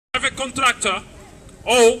contractor,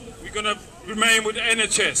 or we're going to remain with the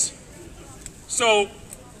NHS. So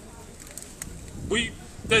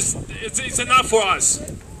it's enough for us.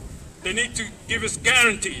 They need to give us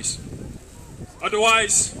guarantees.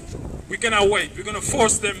 Otherwise, we cannot wait. We're going to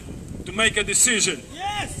force them to make a decision.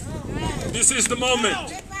 Yes. This is the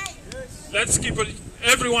moment. Let's keep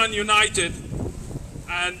everyone united,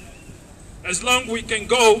 and as long as we can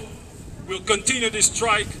go, we'll continue this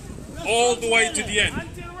strike all the way to the end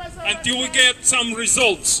until we get some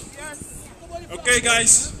results. Okay,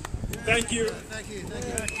 guys? Thank you. Thank you. Let's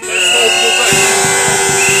hope for the best.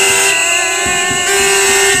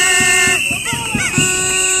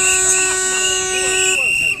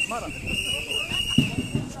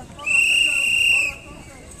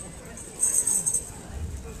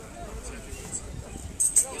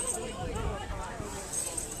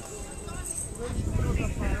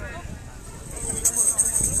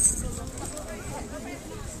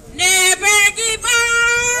 Never give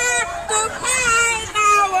up to fight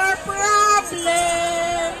our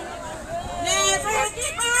problem. Never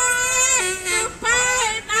give up to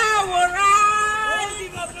fight our right.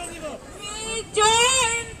 We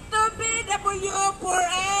join the BW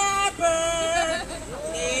forever.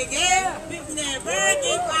 Never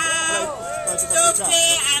give up to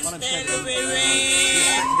play until we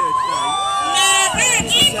win. Never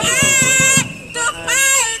give up to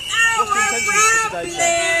fight our problem.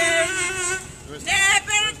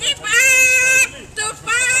 Never give up to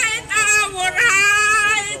fight our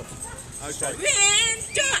right. We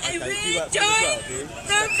join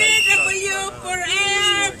the BW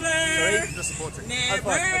forever.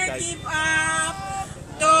 Never give up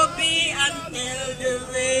to be until the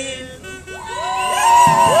win.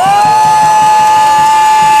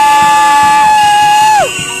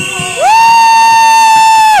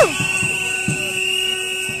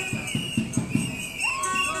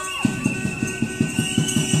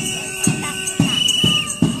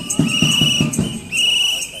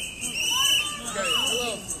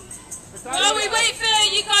 While we wait for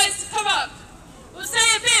you guys to come up, we'll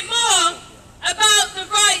say a bit more about the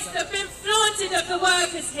rights that have been flaunted of the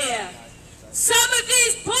workers here. Some of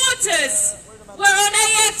these porters were on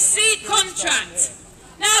AFC contract.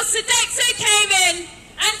 Now Sodexo came in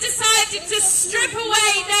and decided to strip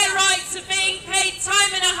away their rights of being paid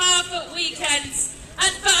time and a half at weekends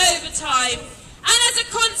and for overtime. And as a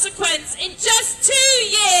consequence, in just 2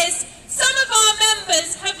 years, some of our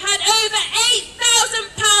members have had over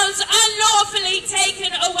 £8,000 unlawfully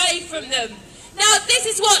taken away from them. Now this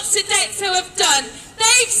is what Sodexo have done.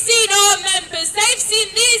 They've seen our members, they've seen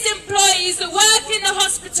these employees that work in the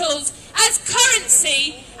hospitals as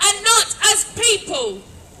currency and not as people.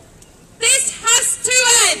 This has to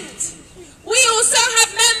end. We also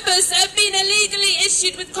have members that have been illegally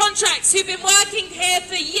issued with contracts who've been working here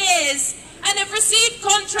for years and have received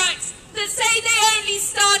contracts that say they only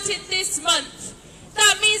started this month.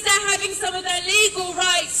 That means they're having some of their legal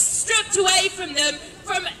rights stripped away from them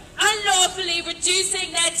from unlawfully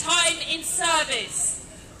reducing their time in service.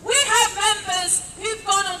 We have members who've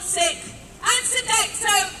gone on sick, and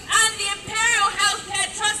Sodexo and the Imperial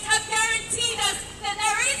Healthcare Trust have guaranteed us that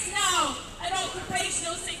there is now an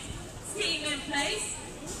occupational sick scheme in place,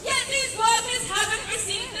 yet these workers haven't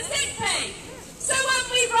received the sick pay. So when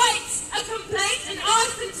we write a complaint and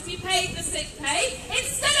ask them to be paid the sick pay,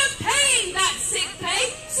 instead of paying that sick pay,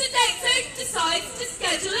 Sodexo decides to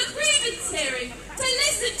schedule a grievance hearing to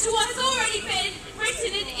listen to what's already been written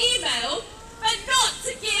in email, but not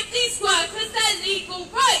to give these workers their legal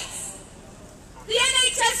rights. The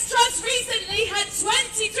NHS Trust recently had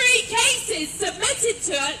 23 cases submitted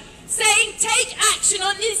to it saying take action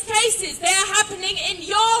on these cases. They are happening in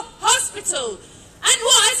your hospital. And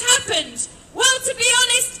what has happened? Well, to be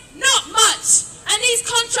honest, not much. And these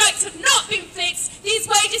contracts have not been fixed, these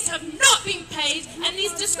wages have not been paid, and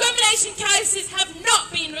these discrimination cases have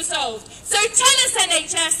not been resolved. So tell us,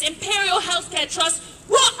 NHS, Imperial Healthcare Trust,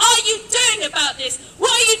 what are you doing about this?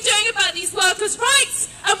 What are you doing about these workers' rights?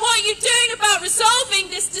 And what are you doing about resolving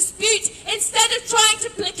this dispute instead of trying to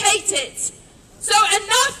placate it? So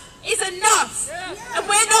enough is enough, and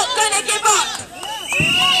we're not going to give up.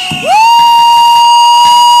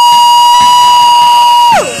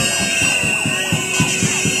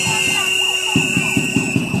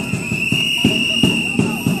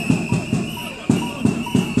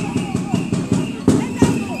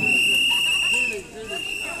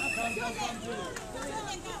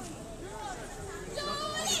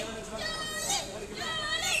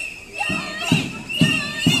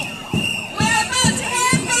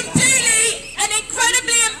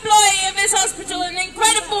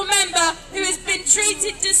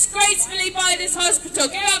 Treated disgracefully by this hospital.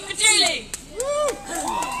 Give up Kajili.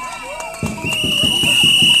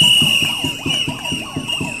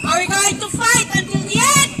 Are we going to fight until the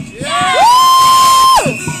end? Yeah.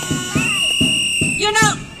 You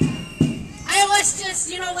know, I was just,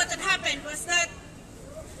 what had happened was that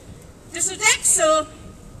the Sodexo,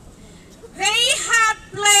 they have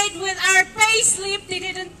played with our pay slip. They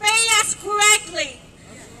didn't pay us correctly.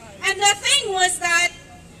 And the thing was that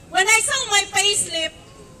when I saw my pay slip,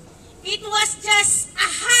 it was just a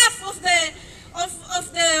half of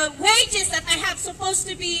the wages that I have supposed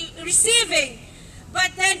to be receiving.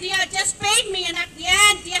 But then they have just paid me, and at the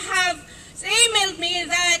end they have emailed me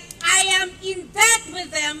that I am in debt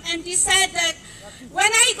with them, and they said that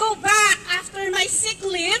when I go back after my sick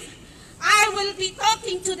leave, I will be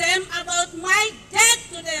talking to them about my debt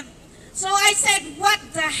to them. So I said, what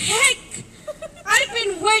the heck? I've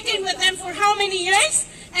been working with them for how many years,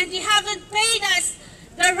 and they haven't paid us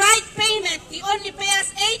the right payment. They only pay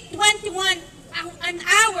us $8.21 an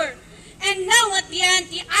hour. And now at the end,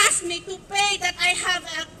 they asked me to pay that I have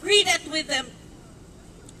agreed it with them.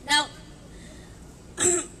 Now,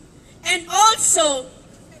 and also,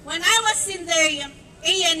 when I was in the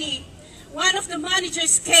A&E, one of the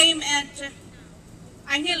managers came and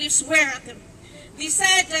I nearly swear at him. They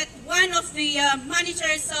said that one of the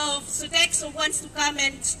managers of Sodexo wants to come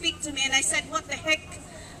and speak to me, and I said, what the heck?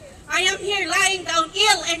 I am here lying down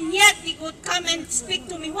ill, and yet they would come and speak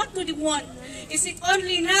to me. What do they want? Is it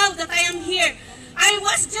only now that I am here? I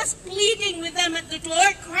was just pleading with them at the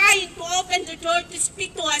door, crying to open the door to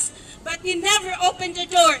speak to us, but they never opened the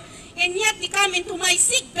door. And yet they come into my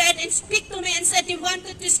sick bed and speak to me and said they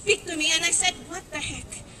wanted to speak to me. And I said, what the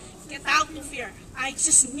heck? Get out of here. I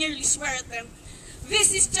just nearly swear at them.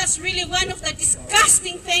 This is just really one of the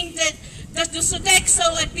disgusting things that the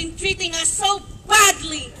Sodexo had been treating us so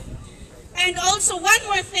badly. And also one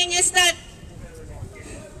more thing is that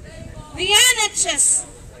the NHS,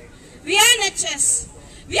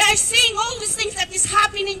 we are seeing all these things that is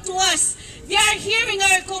happening to us. They are hearing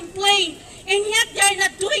our complaint, and yet they are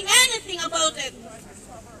not doing anything about it.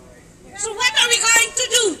 So what are we going to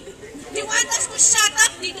do? They want us to shut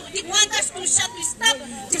up. They want us to stop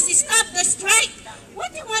the strike.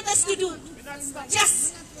 What do you want us to do?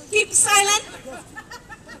 Just keep silent?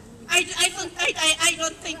 I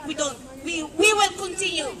don't think we don't. We will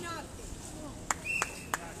continue. We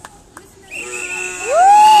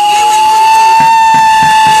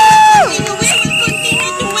will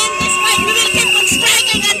continue to win this fight. We will keep on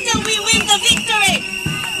striking until we win the victory.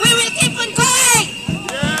 We will keep on going.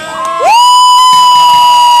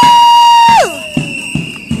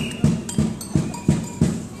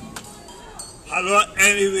 Hello,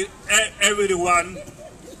 everyone.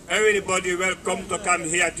 Everybody welcome to come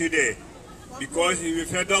here today because we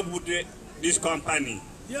fed up with this company.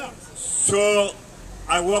 So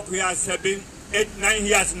I work here 7, 8, 9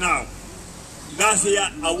 years now. Last year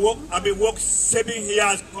I've been working 7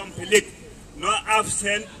 years complete, no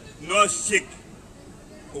absent, no sick.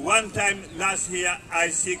 One time last year I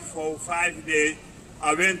sick for 5 days.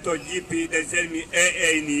 I went to GP, they sent me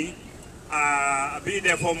A&E. I've been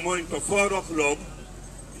there from morning to 4 o'clock.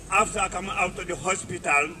 After I come out of the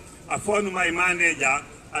hospital, I phoned my manager.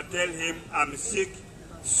 I tell him I'm sick.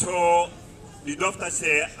 So the doctor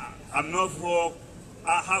said I'm not for.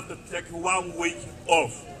 I have to take 1 week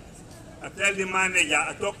off. I tell the manager.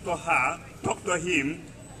 I talk to her, talk to him.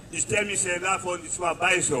 He tell me say I phone the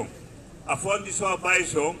supervisor. I phone the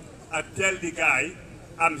supervisor. I tell the guy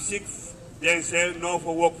I'm sick. Then say no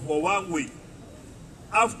for work for 1 week.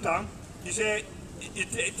 After he say he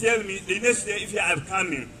tell me the next day if I'm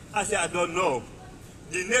coming. I say I don't know.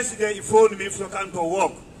 The next day he phoned me to come to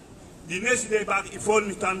work. The next day back he phoned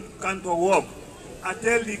me to come to work. I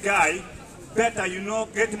tell the guy, better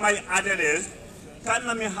get my address, come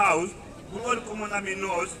to my house, blood coming on my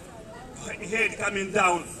nose, head coming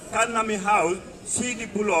down, come to my house, see the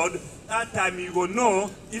blood. That time you will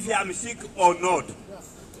know if I'm sick or not.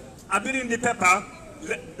 I bring in the paper,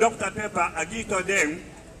 Dr. Pepper, I give to them.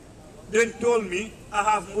 Then told me I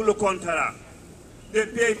have mulo contract. They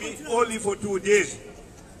pay me only for 2 days.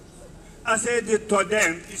 I said to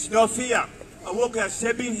them, it's no fear. I work here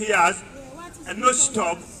 7 years and no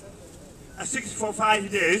stop. I sick for 5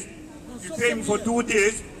 days. You pay me for 2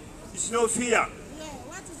 days. It's no fear.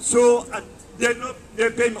 So they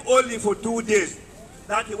pay me only for 2 days.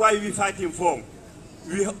 That's why we're fighting for.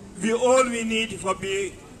 We all we need for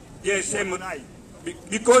be the same right.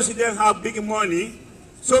 Because they have big money.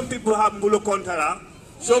 Some people have mulo contract.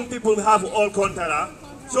 Some people have all contract.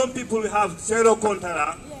 Some people have zero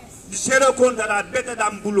contract. The zero contract better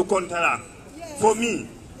than blue contract for me.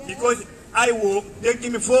 Because I work, they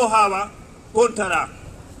give me 4 hours contract.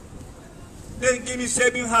 then give me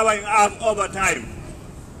 7 hours and a half overtime.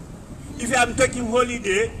 If I'm taking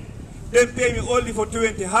holiday, then pay me only for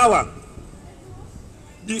 20 hours.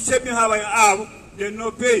 The 7 hours and a half, they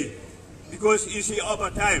no pay because it's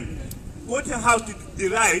overtime. What I have to the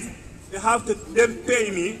right, they have to then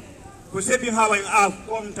pay me for 7 hours and a half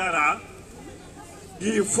contract,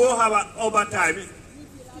 the 4 hours overtime.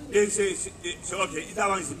 They say okay, that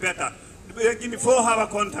one is better. They give me 4 hours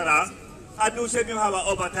contract, I do 7 hours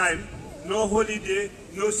overtime, no holiday,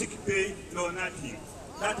 no sick pay, no nothing.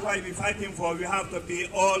 That's why we're fighting for. We have to be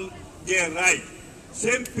all their right.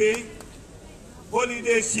 Same pay,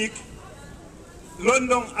 holiday sick,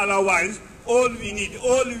 London allowance, all we need,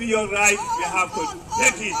 all we are right, we have to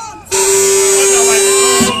take it.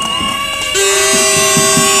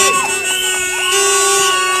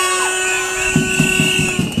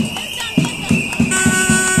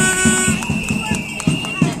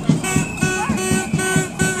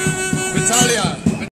 Vitalia.